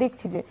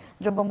দেখছি যে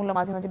দ্রব্যমূল্য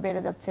মাঝে মাঝে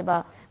বেড়ে যাচ্ছে, বা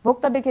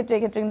ভোক্তাদের ক্ষেত্রে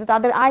এই ক্ষেত্রে কিন্তু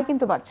তাদের আয়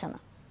কিন্তু বাড়ছে না।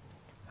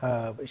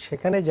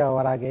 সেখানে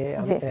যাওয়ার আগে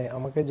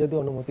আমাকে যদি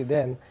অনুমতি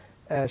দেন,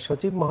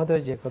 সচিব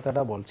মহোদয় যে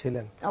কথাটা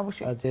বলছিলেন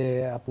যে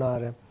আপনার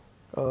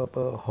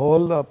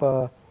হোল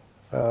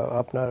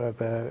আপনার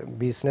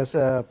বিজনেস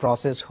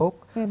প্রসেস হোক,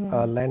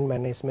 ল্যান্ড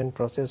ম্যানেজমেন্ট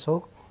প্রসেস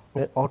হোক,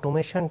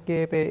 অটোমেশনকে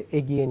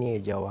এগিয়ে নিয়ে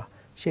যাওয়া,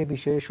 সে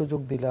বিষয়ে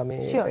সুযোগ দিলে আমি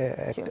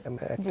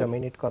একটা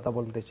মিনিট কথা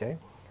বলতে চাই।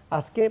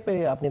 আজকে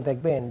আপনি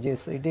দেখবেন যে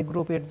সিটি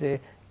গ্রুপের যে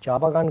চা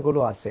বাগানগুলো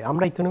আছে,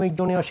 আমরা ইকোনমিক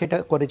জোনেও সেটা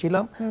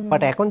করেছিলাম,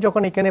 বাট এখন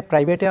যখন এখানে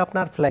প্রাইভেটে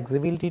আপনার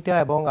ফ্লেক্সিবিলিটিটা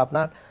এবং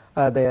আপনার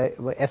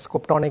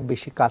স্কোপটা অনেক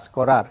বেশি কাজ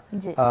করার,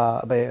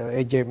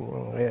 এই যে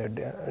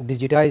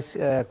ডিজিটাইজ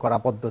করা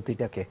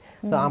পদ্ধতিটাকে,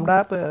 তো আমরা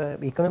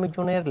ইকোনমিক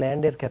জোনের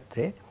ল্যান্ডের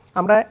ক্ষেত্রে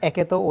আমরা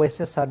একে তো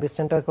ওএসএস সার্ভিস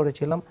সেন্টার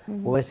করেছিলাম,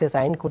 ওএসএস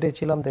আইন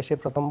করেছিলাম দেশে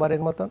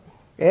প্রথমবারের মতন।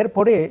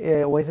 এরপরে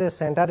ওএসএস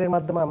সেন্টারের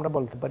মাধ্যমে আমরা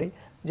বলতে পারি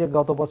যে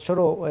গত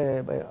বছরও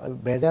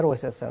বেজার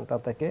ওএসএস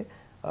সেন্টার থেকে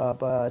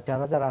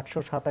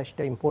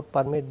 4827টা ইম্পোর্ট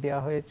পারমিট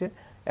দেওয়া হয়েছে,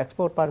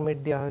 এক্সপোর্ট পারমিট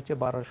দেওয়া হয়েছে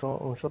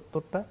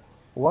 1269টা,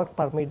 ওয়ার্ক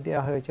পারমিট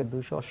দেওয়া হয়েছে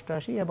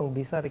 288, এবং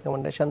ভিসা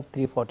রিকমেন্ডেশন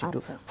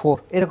 342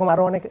 এরকম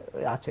আরো অনেক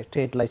আছে,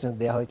 ট্রেড লাইসেন্স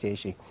দেওয়া হয়েছে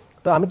এসে।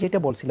 তো আমি যেটা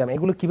বলছিলাম,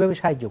 এগুলো কিভাবে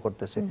সাহায্য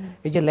করতেছে,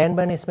 এই যে ল্যান্ড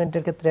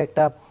ম্যানেজমেন্টের ক্ষেত্রে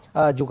একটা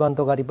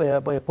যুগান্তকারী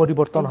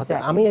পরিবর্তন হচ্ছে।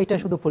 আমি এটা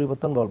শুধু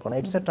পরিবর্তন বলবো না,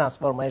 it's a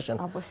transformation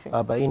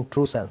in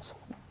true sense.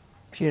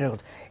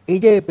 এই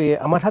যে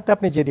আমার হাতে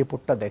আপনি যে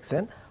রিপোর্টটা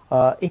দেখছেন,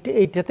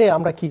 এইটাতে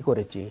আমরা কি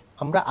করেছি,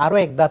 আমরা আরো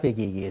এক ধাপ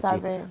এগিয়ে গিয়েছি।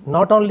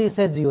 Not only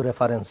say Jio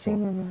referencing,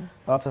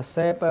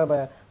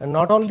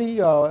 not only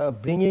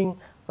bringing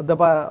the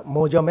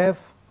মোজামেফ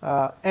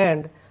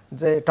and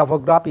যে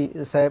topography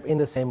in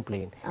the same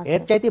plane,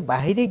 এর চাইতে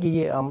বাইরে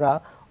গিয়ে আমরা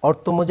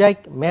অর্থমোজাইক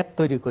ম্যাপ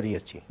তৈরি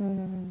করিয়েছি,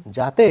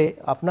 যাতে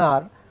আপনার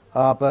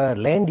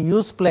ল্যান্ড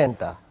ইউজ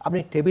প্ল্যানটা আপনি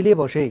টেবিলে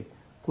বসেই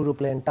পুরো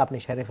প্ল্যানটা আপনি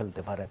সেরে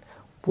ফেলতে পারেন,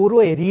 পুরো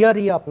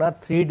এরিয়ারই আপনার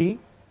 3D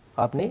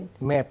আপনি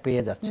ম্যাপ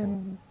পেয়ে যাচ্ছেন,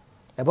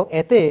 এবং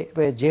এতে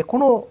যে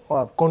কোনো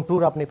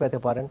কন্ট্যুর আপনি পেতে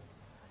পারেন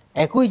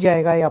একই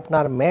জায়গায়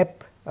আপনার ম্যাপ।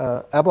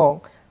 এবং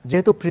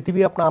যেহেতু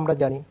পৃথিবী আমরা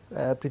জানি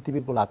পৃথিবী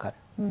গোলাকার,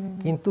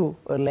 কিন্তু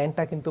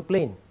ল্যান্ডটা কিন্তু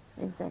প্লেন,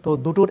 তো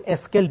দুটোর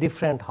স্কেল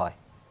ডিফারেন্ট হয়,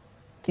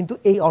 কিন্তু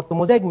এই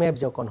অর্থমোজাইক ম্যাপ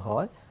যখন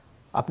হয়,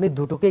 আপনি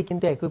দুটোকেই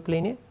কিন্তু একই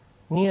প্লেনে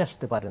নিয়ে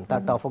আসতে পারেন,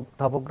 তার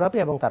টপোগ্রাফি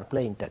এবং তার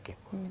প্লেনটাকে।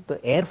 তো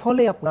এর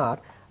ফলে আপনার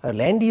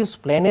ল্যান্ড ইউজ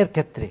প্ল্যানের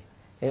ক্ষেত্রে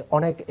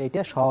অনেক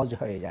এটা সহজ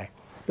হয়ে যায়।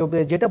 তো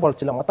যেটা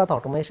বলছিলাম, অর্থাৎ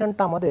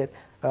অটোমেশনটা আমাদের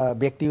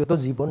ব্যক্তিগত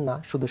জীবন না,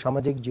 শুধু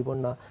সামাজিক জীবন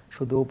না,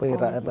 শুধু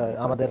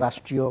আমাদের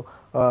রাষ্ট্রীয়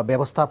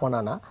ব্যবস্থাপনা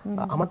না,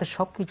 আমাদের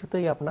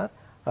সবকিছুতেই আপনার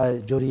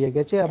জড়িয়ে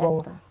গেছে। এবং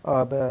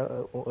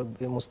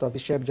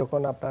মুস্তাফিজ সাহেব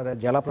যখন আপনার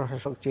জেলা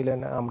প্রশাসক ছিলেন,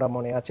 আমরা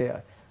মনে আছে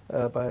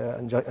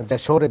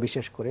যশোরে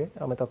বিশেষ করে,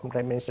 আমি তখন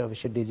প্রাইম মিনিস্টার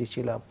অফিসের ডিজি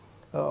ছিলাম,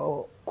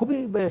 খুবই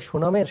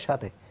সুনামের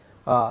সাথে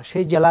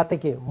সেই জেলা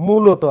থেকে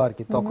মূলত আর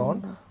কি তখন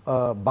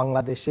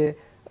বাংলাদেশে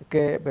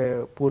কে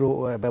পুরো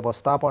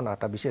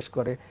ব্যবস্থাপনাটা, বিশেষ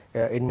করে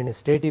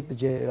অ্যাডমিনিস্ট্রেটিভ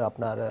যে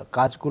আপনার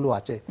কাজগুলো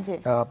আছে,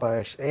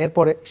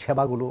 এরপরে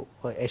সেবাগুলো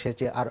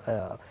এসেছে। আর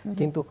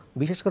কিন্তু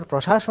বিশেষ করে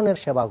প্রশাসনের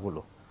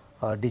সেবাগুলো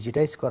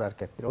ডিজিটাইজ করার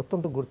ক্ষেত্রে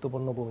অত্যন্ত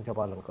গুরুত্বপূর্ণ ভূমিকা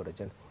পালন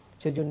করেছেন।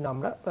 সেই জন্য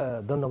আমরা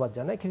ধন্যবাদ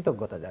জানাই,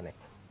 কৃতজ্ঞতা জানাই।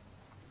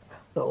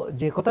 তো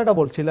যে কথাটা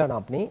বলছিলেন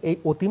আপনি, এই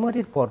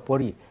অতিমারির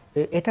পরপরই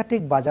এটা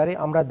ঠিক বাজারে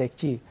আমরা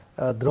দেখছি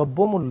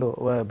দ্রব্যমূল্য,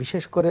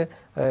 বিশেষ করে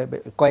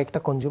কয়েকটা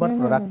কনজিউমার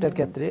প্রোডাক্টের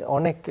ক্ষেত্রে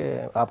অনেক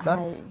আপনার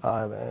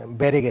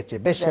বেড়ে গেছে,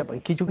 বেশ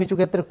কিছু কিছু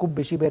ক্ষেত্রে খুব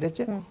বেশি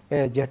বেড়েছে,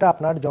 যেটা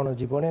আপনার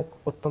জনজীবনে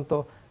অত্যন্ত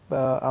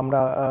আমরা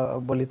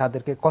বলি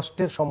তাদেরকে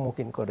কষ্টের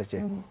সম্মুখীন করেছে,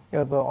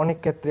 অনেক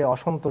ক্ষেত্রে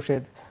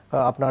অসন্তোষের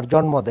আপনার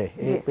জন্ম দেয়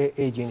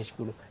এই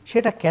জিনিসগুলো।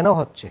 সেটা কেন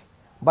হচ্ছে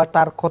বা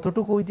তার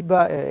কতটুকু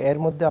বা এর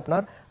মধ্যে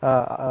আপনার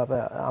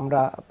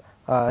আমরা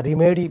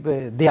রিমেডি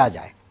দেয়া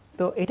যায়?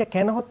 তো এটা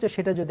কেন হচ্ছে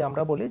সেটা যদি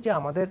আমরা বলি, যে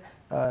আমাদের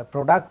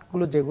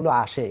প্রোডাক্টগুলো যেগুলো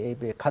আসে এই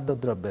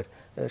খাদ্যদ্রব্যের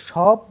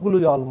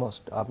সবগুলোই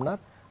অলমোস্ট আপনার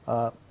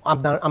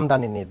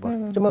আমদানি নির্ভর।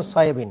 যেমন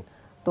সয়াবিন,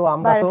 তো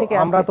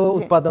আমরা তো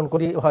উৎপাদন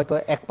করি হয়তো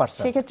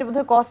 1%, সেক্ষেত্রে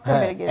বোধহয় কষ্ট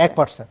বেড়ে গেছে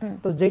 1%।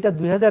 তো যেটা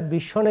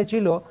 2020 সনে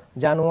ছিল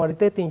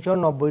জানুয়ারিতে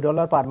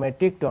 $390 পার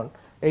মেট্রিক টন,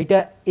 এইটা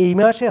এই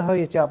মাসে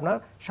হয়েছে আপনার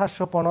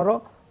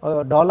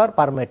 $715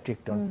 পার মেট্রিক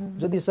টন।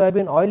 যদি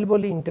সয়াবিন অয়েল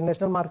বলি,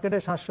 ইন্টারন্যাশনাল মার্কেটে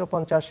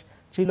 750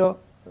 ছিল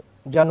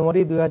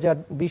জানুয়ারি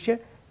 2020-এ,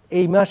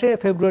 এই মাসে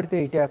ফেব্রুয়ারিতে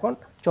এটা এখন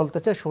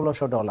চলতেছে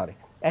 $1600।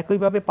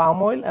 একইভাবে পাম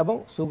অয়েল এবং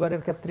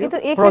সুগারের ক্ষেত্রে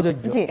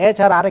প্রযোজ্য।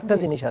 এছাড়া আরেকটা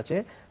জিনিস আছে,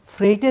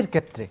 ফ্রেটের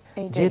ক্ষেত্রে,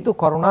 যেহেতু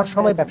করোনার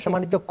সময় ব্যবসা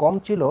বাণিজ্য কম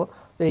ছিল,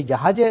 এই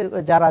জাহাজে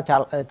যারা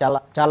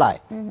চালায়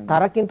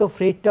তারা কিন্তু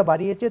ফ্রেটটা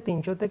বাড়িয়েছে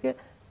 300 থেকে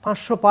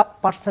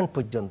 500%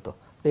 পর্যন্ত।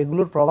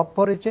 এগুলোর প্রভাব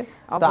পড়েছে।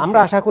 তো আমরা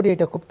আশা করি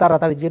এটা খুব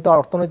তাড়াতাড়ি, যেহেতু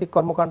অর্থনৈতিক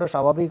কর্মকাণ্ড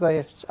স্বাভাবিক হয়ে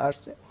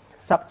আসছে,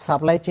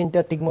 সাপ্লাই চেইনটা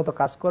ঠিকমতো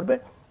কাজ করবে।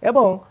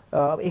 এবং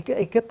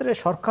এক্ষেত্রে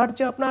সরকার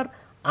যে আপনার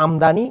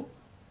আমদানি,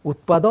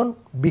 উৎপাদন,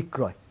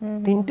 বিক্রয়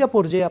তিনটা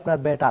পর্যায়ে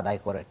আপনার ব্যাট আদায়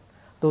করেন,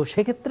 তো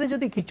সেক্ষেত্রে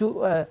যদি কিছু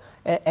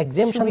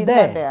এক্সেমশন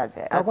দেয়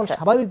তখন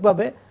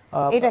স্বাভাবিকভাবে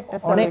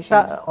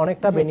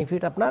অনেকটা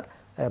বেনিফিট আপনার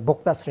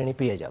ভোক্তা শ্রেণী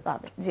পেয়ে যাবে।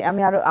 জি,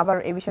 আমি আবার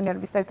এই বিষয়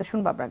নিয়ে বিস্তারিত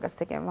শুনবো আপনার কাছ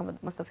থেকে মোহাম্মদ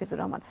মুস্তাফিজুর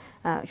রহমান।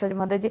 সজীব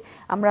মহোদয়, যে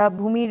আমরা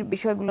ভূমির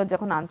বিষয়গুলো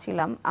যখন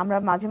আনছিলাম, আমরা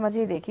মাঝে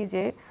মাঝেই দেখি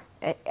যে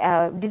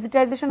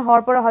ডিজিটাইজেশন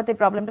হওয়ার পরে হয়তো এই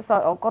প্রবলেমটা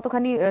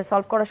কতখানি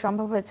সলভ করা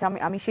সম্ভব হয়েছে,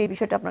 আমি সেই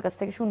বিষয়টা আপনার কাছ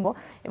থেকে শুনবো।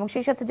 এবং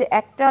সেই সাথে যে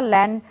একটা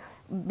ল্যান্ড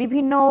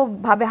বিভিন্ন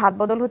ভাবে হাত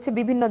বদল হচ্ছে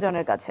বিভিন্ন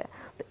জনের কাছে,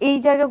 তো এই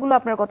জায়গাগুলো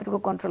আপনারা কতটুকু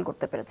কন্ট্রোল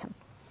করতে পেরেছেন?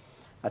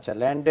 আচ্ছা,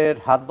 ল্যান্ডের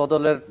হাত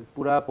বদলের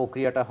পুরো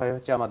প্রক্রিয়াটা হয়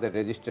হচ্ছে আমাদের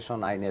রেজিস্ট্রেশন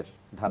আইনের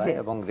ধারায়,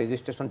 এবং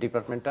রেজিস্ট্রেশন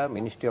ডিপার্টমেন্টটা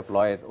মিনিস্ট্রি অফ ল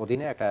এর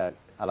অধীনে একটা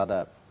আলাদা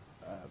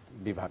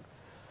বিভাগ।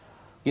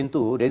 কিন্তু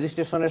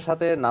রেজিস্ট্রেশনের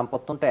সাথে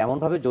নামপত্রটা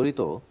এমনভাবে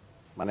জড়িত,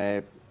 মানে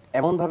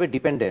এমনভাবে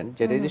ডিপেন্ডেন্ট,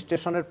 যে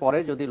রেজিস্ট্রেশনের পরে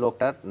যদি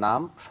লোকটার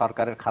নাম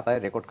সরকারের খাতায়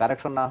রেকর্ড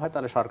কারেকশন না হয়,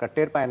 তাহলে সরকার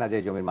টের পায় না যে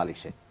জমির মালিক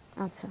সে।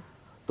 আচ্ছা,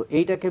 তো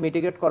এইটাকে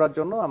মিটিগেট করার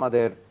জন্য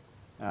আমাদের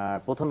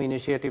প্রথম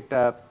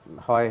ইনিশিয়েটিভটা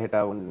হয় এটা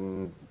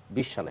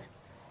 20 সালে।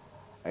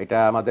 এটা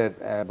আমাদের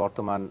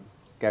বর্তমান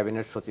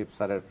ক্যাবিনেট সচিব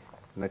স্যারের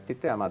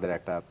নেতৃত্বে আমাদের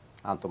একটা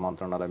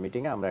আন্তঃমন্ত্রণালয়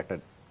মিটিংয়ে আমরা একটা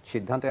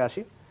সিদ্ধান্তে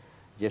আসি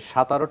যে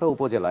 17টা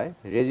উপজেলায়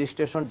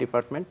রেজিস্ট্রেশন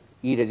ডিপার্টমেন্ট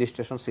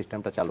রেজিস্ট্রেশন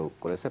সিস্টেমটা চালু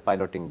করেছে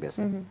পাইলটিং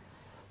বেসে।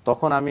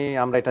 তখন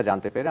আমরা এটা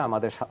জানতে পেরে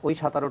আমাদের ওই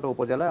 17টা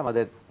উপজেলায়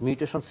আমাদের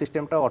মিউটেশন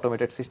সিস্টেমটা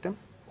অটোমেটেড সিস্টেম,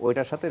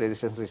 ওইটার সাথে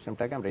রেজিস্ট্রেশন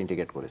সিস্টেমটাকে আমরা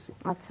ইন্টিগ্রেট করেছি।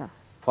 আচ্ছা,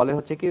 ফলে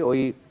হচ্ছে কি, ওই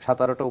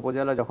 17টা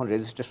উপজেলা যখন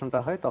রেজিস্ট্রেশনটা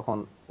হয় তখন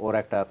ওর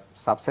একটা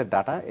সাবসেট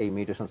ডাটা এই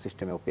মিউটেশন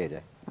সিস্টেমেও পেয়ে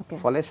যায়।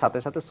 ফলে সাথে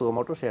সাথে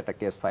সুমোটো সে একটা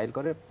কেস ফাইল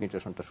করে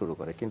মিউটেশনটা শুরু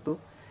করে। কিন্তু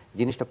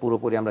জিনিসটা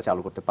পুরোপুরি আমরা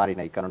চালু করতে পারি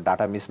নাই, কারণ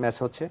ডাটা মিসম্যাচ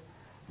হচ্ছে।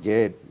 যে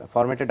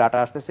ফরম্যাটে ডাটা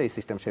আসতেছে এই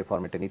সিস্টেম সেই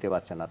ফরম্যাটে নিতে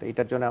পারছে না। তো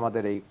এটার জন্য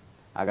আমাদের এই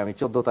আগামী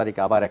 14 তারিখ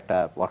আবার একটা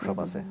ওয়ার্কশপ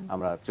আছে।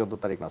 আমরা 14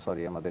 তারিখ না,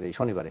 সরি, আমাদের এই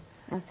শনিবারে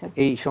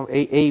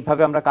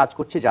এইভাবে আমরা কাজ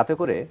করছি, যাতে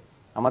করে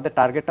আমাদের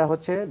টার্গেটটা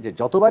হচ্ছে যে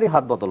যতবারই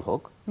হাত বদল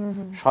হোক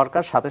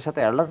সরকার সাথে সাথে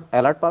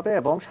অ্যালার্ট পাবে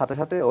এবং সাথে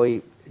সাথে ওই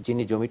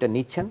যিনি জমিটা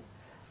নিচ্ছেন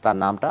তার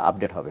নামটা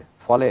আপডেট হবে।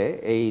 ফলে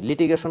এই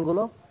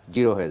লিটিগেশনগুলো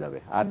জিরো হয়ে যাবে।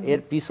 আর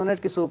এর পিছনের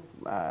কিছু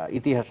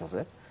ইতিহাস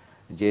আছে,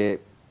 যে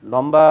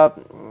লম্বা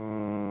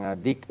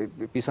দিক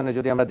পিছনে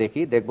যদি আমরা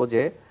দেখবো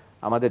যে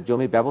আমাদের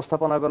জমি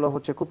ব্যবস্থাপনাগুলো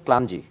হচ্ছে খুব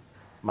ক্লামজি।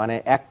 মানে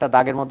একটা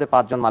দাগের মধ্যে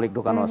 5 জন মালিক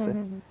ঢোকানো আছে,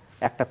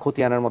 একটা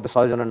খতিয়ানের মধ্যে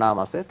 6 জনের নাম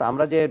আছে। তো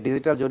আমরা যে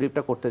ডিজিটাল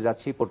জরিপটা করতে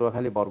যাচ্ছি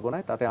পটুয়াখালী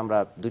বরগুনায়, তাতে আমরা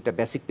 2টা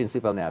বেসিক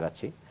প্রিন্সিপাল নিয়ে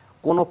আগাচ্ছি।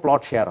 কোনো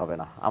প্লট শেয়ার হবে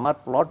না। আমার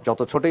প্লট যত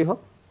ছোটই হোক,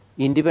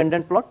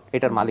 ইন্ডিপেন্ডেন্ট প্লট,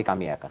 এটার মালিক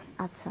আমি একা।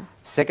 আচ্ছা।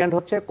 সেকেন্ড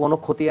হচ্ছে কোনো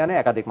খতিয়ানে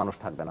একাধিক মানুষ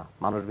থাকবে না,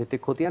 মানুষ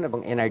ভিত্তিক খতিয়ান এবং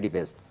এনআইডি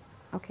বেসড।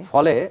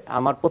 ফলে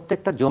আমার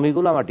প্রত্যেকটা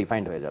জমিগুলো আমার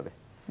ডিফাইন্ড হয়ে যাবে।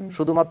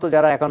 শুধুমাত্র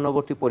যারা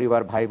একান্নবর্তী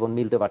পরিবার, ভাই বোন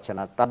মিলতে পারছে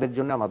না, তাদের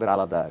জন্য আমাদের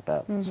আলাদা একটা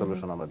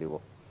সলিউশন আমরা দিব।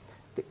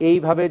 তো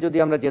এইভাবে যদি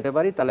আমরা যেতে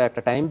পারি, তাহলে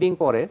একটা টাইম বিং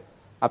পরে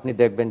আপনি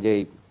দেখবেন যে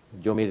এই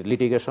জমির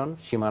লিটিগেশন,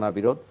 সীমানা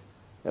বিরোধ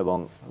এবং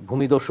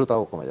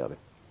ভূমিদস্যুতাও কমে যাবে।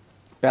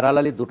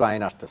 প্যারালালি 2টো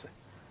আইন আসতেছে।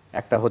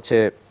 একটা হচ্ছে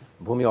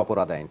ভূমি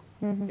অপরাধ আইন,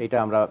 এটা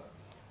আমরা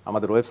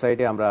আমাদের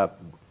ওয়েবসাইটে আমরা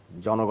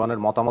জনগণের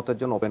মতামতের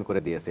জন্য ওপেন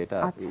করে দিয়েছি, এটা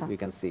উই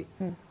ক্যান সি।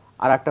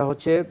 আর একটা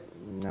হচ্ছে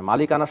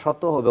মালিকানা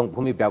সত্ত্ব এবং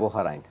ভূমি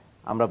ব্যবহার আইন,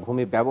 আমরা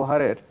ভূমি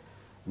ব্যবহারের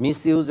মিস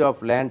ইউজ অফ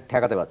ল্যান্ড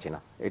ঠেকাতে পারছি না।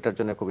 এটার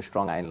জন্য খুবই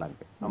স্ট্রং আইন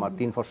লাগবে। আমার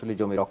 3 ফসলি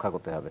জমি রক্ষা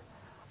করতে হবে,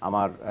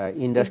 আমার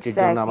ইন্ডাস্ট্রির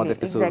জন্য আমাদের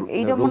কিছু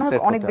এইটা মনে রুলস হয়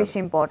সেট অনেক করতে বেশি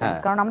হবে। ইম্পর্টেন্ট,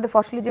 কারণ আমাদের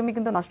ফসলি জমি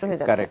কিন্তু নষ্ট হয়ে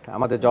যাচ্ছে। কারেক্ট,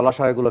 আমাদের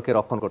জলাশয়গুলোকে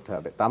রক্ষণ করতে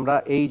হবে। তো আমরা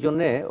এই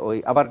জন্য ওই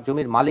আবার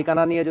জমির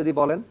মালিকানা নিয়ে যদি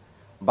বলেন,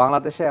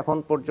 বাংলাদেশে এখন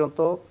পর্যন্ত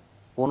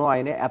কোনো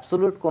আইনে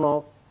অ্যাবসলিউট কোনো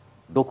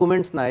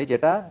ডকুমেন্টস নাই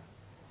যেটা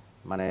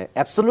মানে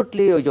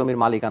অ্যাবসলিউটলি ওই জমির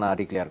মালিকানা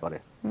ডিক্লেয়ার করে।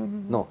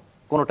 নো,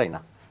 কোনোটাই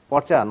না।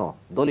 পর্চা নো,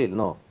 দলিল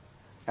নো।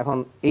 এখন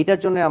এইটার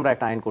জন্য আমরা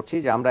একটা আইন করছি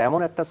যে আমরা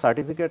এমন একটা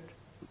সার্টিফিকেট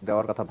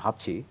দেওয়ার কথা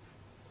ভাবছি,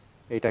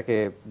 এটাকে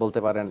বলতে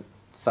পারেন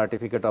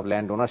সার্টিফিকেট অফ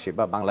ল্যান্ড ওনারশিপ,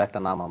 বা বাংলা একটা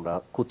নাম আমরা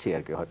খুঁজছি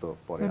আর কি, হয়তো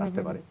পরে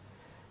আসতে পারে।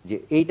 যে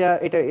এইটা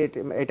এটা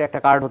এটা একটা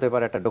কার্ড হতে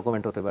পারে, একটা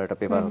ডকুমেন্ট হতে পারে, একটা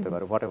পেপার হতে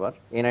পারে, হোয়াট এভার,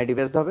 এনআইডি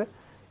বেসড হবে,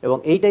 এবং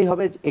এইটাই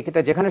হবে,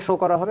 এটা যেখানে শো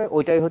করা হবে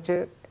ওইটাই হচ্ছে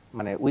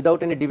মানে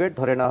উইদাউট এনি ডিবেট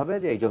ধরে নেওয়া হবে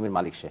যে এই জমির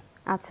মালিক সে।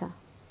 আচ্ছা,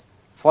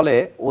 ফলে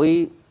ওই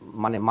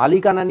মানে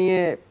মালিকানা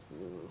নিয়ে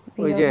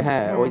ওই যে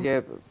ওই যে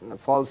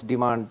ফলস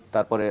ডিমান্ড,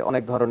 তারপরে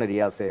অনেক ধরনের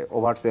আছে,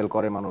 ওভার সেল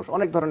করে মানুষ,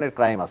 অনেক ধরনের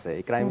ক্রাইম আছে।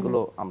 এই ক্রাইমগুলো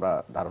আমরা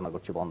ধারণা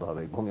করছি বন্ধ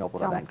হবে ভূমি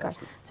অপরাধ আইনটা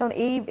আসলে। যেমন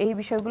এই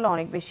বিষয়গুলো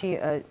অনেক বেশি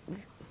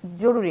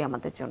জরুরি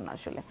আমাদের জন্য।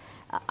 আসলে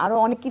আরো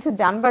অনেক কিছু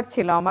জানবার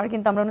ছিল আমার,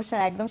 কিন্তু আমরা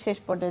অনুষ্ঠানের একদম শেষ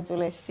পর্যায়ে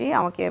চলে এসেছি,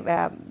 আমাকে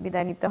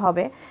বিদায় নিতে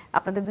হবে।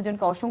 আপনাদের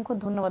দুজনকে অসংখ্য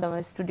ধন্যবাদ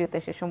আমাদের স্টুডিওতে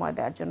এসে সময়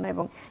দেওয়ার জন্য,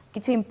 এবং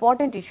কিছু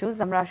ইম্পর্টেন্ট ইস্যুস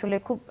আমরা আসলে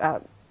খুব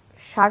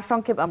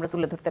সারসংক্ষেপ আমরা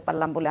তুলে ধরতে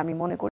পারলাম বলে আমি মনে করি।